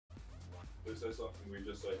They say something, we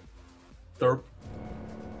just say Derp.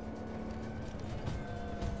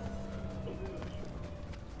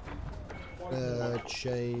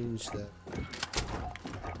 Change that.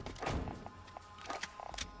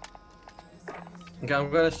 Okay,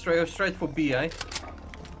 I'm gonna straight for B, eh?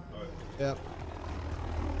 Yep.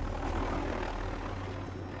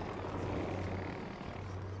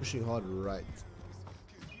 Pushing hard right.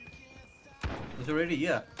 It's already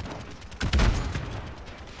here.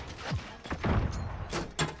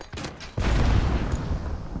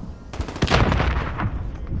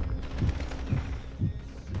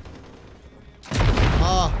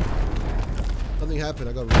 Ah! Something happened.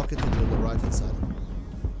 I got rocketed on the right hand side.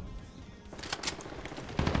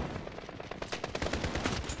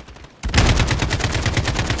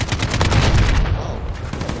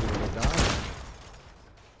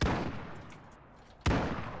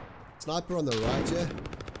 Sniper on the right, yeah.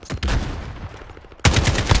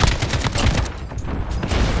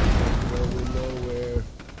 Going nowhere.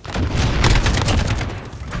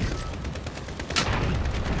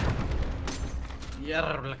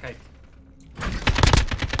 Jerlijkheid.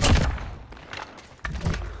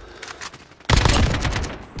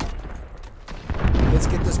 Let's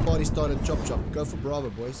get this party started. Chop chop. Go for Bravo,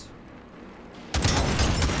 boys.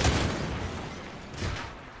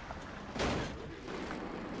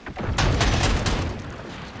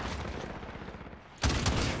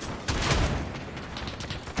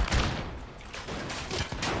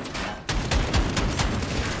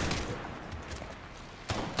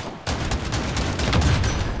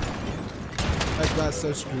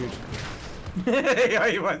 So screwed. Yeah,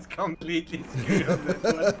 he was completely screwed on this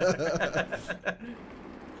one.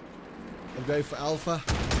 I'm going for Alpha.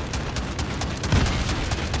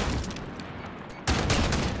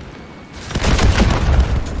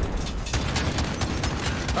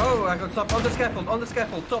 Oh, I got stopped on the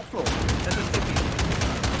scaffold, top floor. That's a sticky.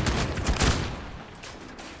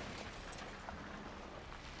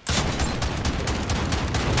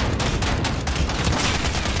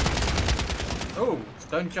 Oh,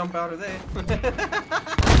 don't jump out of there.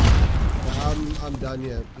 I'm done,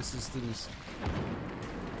 yeah. This is things.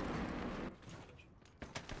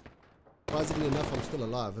 Surprisingly enough, I'm still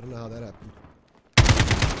alive. I don't know how that happened.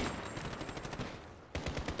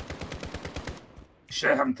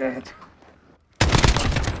 Shit, I'm dead.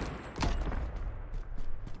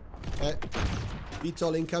 Okay.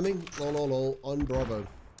 VTOL incoming. Lol, on Bravo.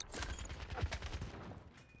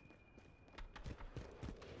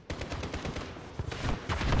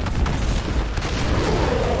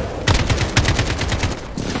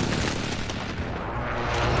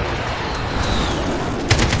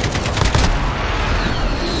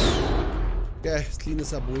 Okay, let's clean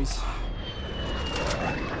this up, boys.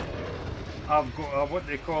 I've got what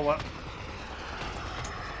do they call it?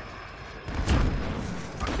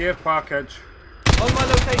 A care package. On my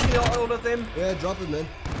location, all of them. Yeah, drop it, man.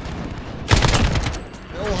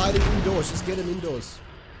 They're all hiding indoors. Just get them indoors.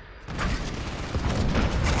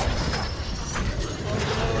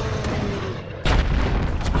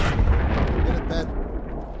 Get it, Pat.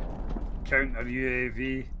 Counter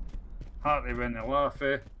UAV. Hartley went to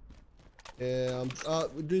Laffy. Yeah,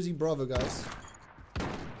 we're losing Bravo, guys.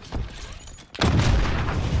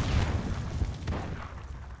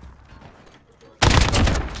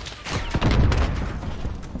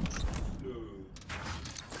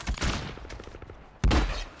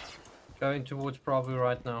 Going towards Bravo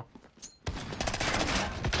right now.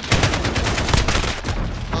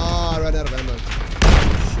 Ah, I ran out of ammo.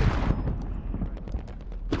 Shit.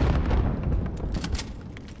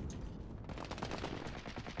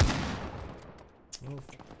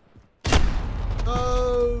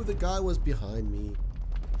 Oh, the guy was behind me.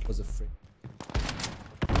 Was a frick.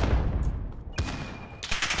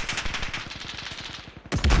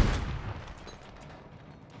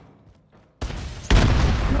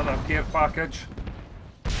 Another care package.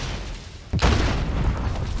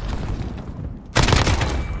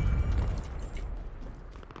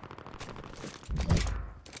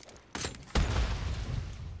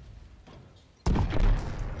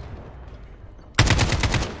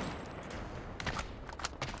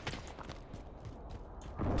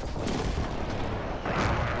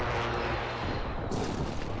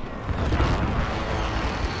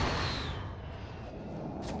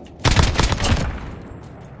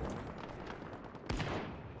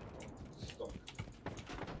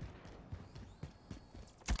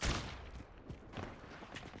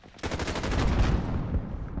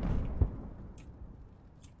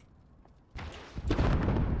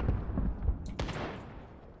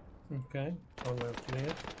 Okay, all well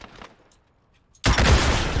clear.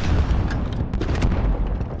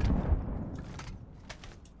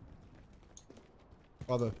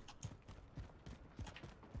 Bravo.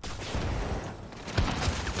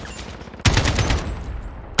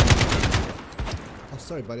 Oh,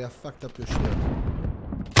 sorry, buddy. I fucked up your shield.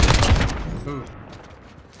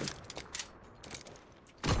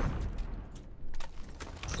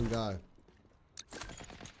 One guy.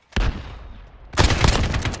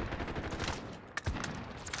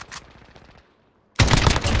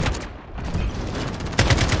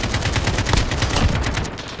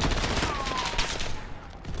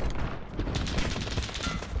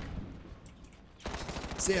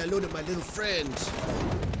 Say hello to my little friend.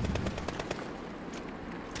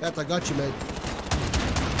 Pat, I got you, mate.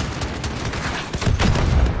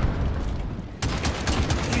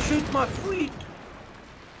 You shoot my feet.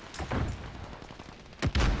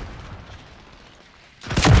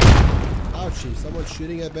 Ouchie, someone's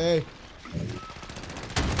shooting at me.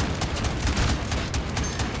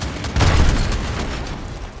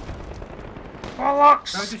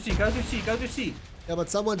 Bollocks! Go to C, go to C, go to C. Yeah, but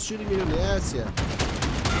someone's shooting me in the ass here.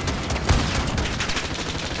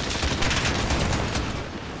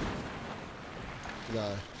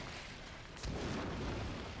 No.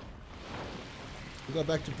 We go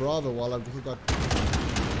back to Bravo while I've got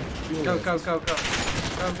fuel Go, left. go, go, go.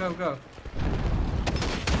 Go, go, go.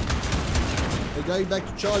 They're going back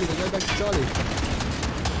to Charlie. They're going back to Charlie.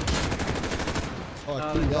 Oh, I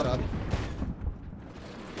cleaned that up.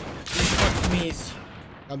 Sneeze.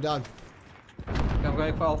 I'm down. I'm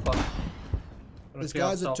going for Alpha. This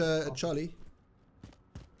guy's at Charlie.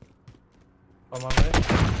 On my way.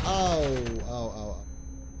 Ow, ow, ow, ow.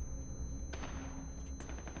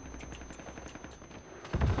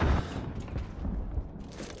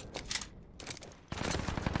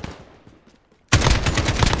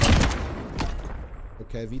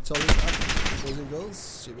 Okay, VTOL is up. Boys and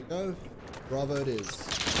girls, here we go. Bravo it is.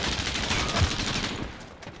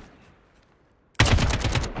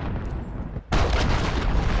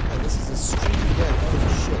 Oh, this is a streaky game.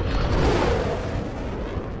 Holy shit.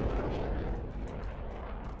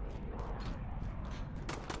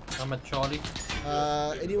 I'm at Charlie.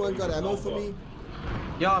 Anyone got ammo for me?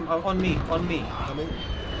 Yeah, I'm on me, on me. Coming.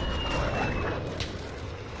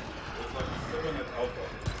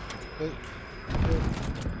 Wait.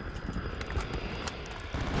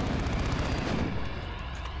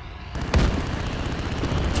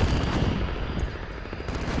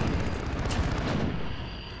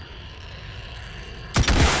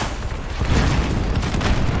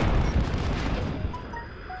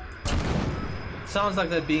 Sounds like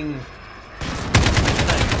they're being.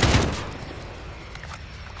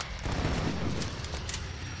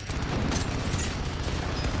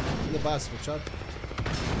 In the bus, watch out.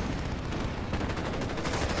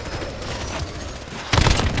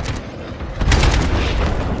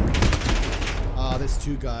 Ah, there's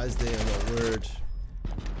two guys there, my word.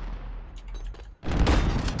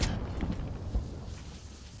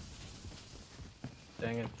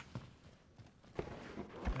 Dang it.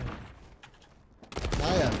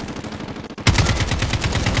 Naya.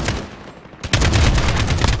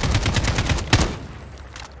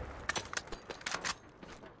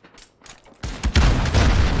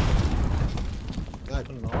 Right.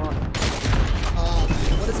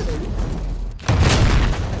 What is it, Amy?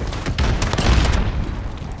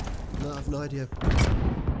 No, I have no idea.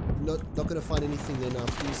 Not gonna find anything there now,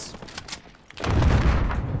 please.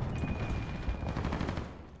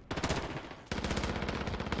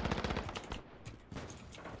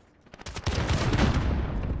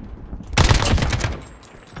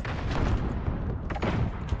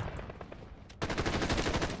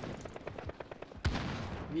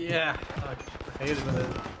 Yeah, I hate it when it.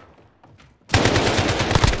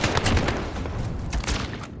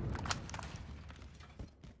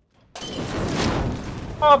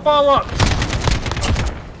 Oh, bollocks!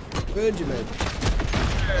 Burned you, man.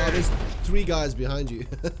 Oh, there's three guys behind you.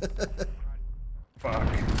 Fuck.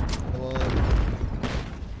 Come on.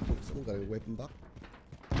 Oh, someone got a weapon back.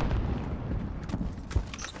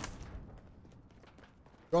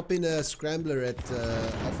 Drop in a scrambler at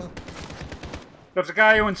Alpha. There's a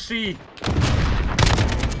guy on C.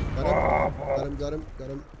 Got him. Oh, Got him, got him, got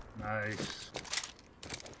him. Nice.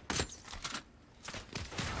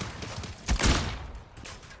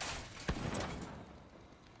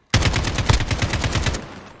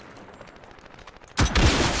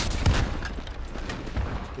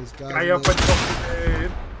 This guy. Guy up at top of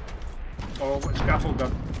the... Oh, what scaffold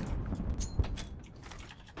gun?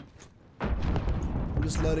 I'm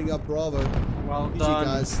just loading up Bravo. Well GG done.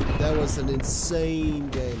 guys. That was an insane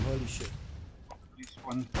game. Holy shit. He's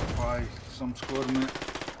won by some score, mate.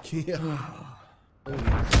 Yeah.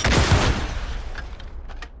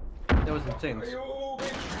 There That was intense.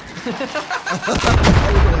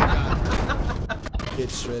 Get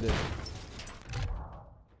shredded.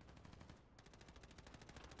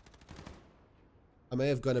 I may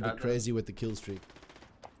have gone a bit crazy with the kill streak.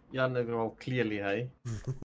 Yeah, no, clearly, hey.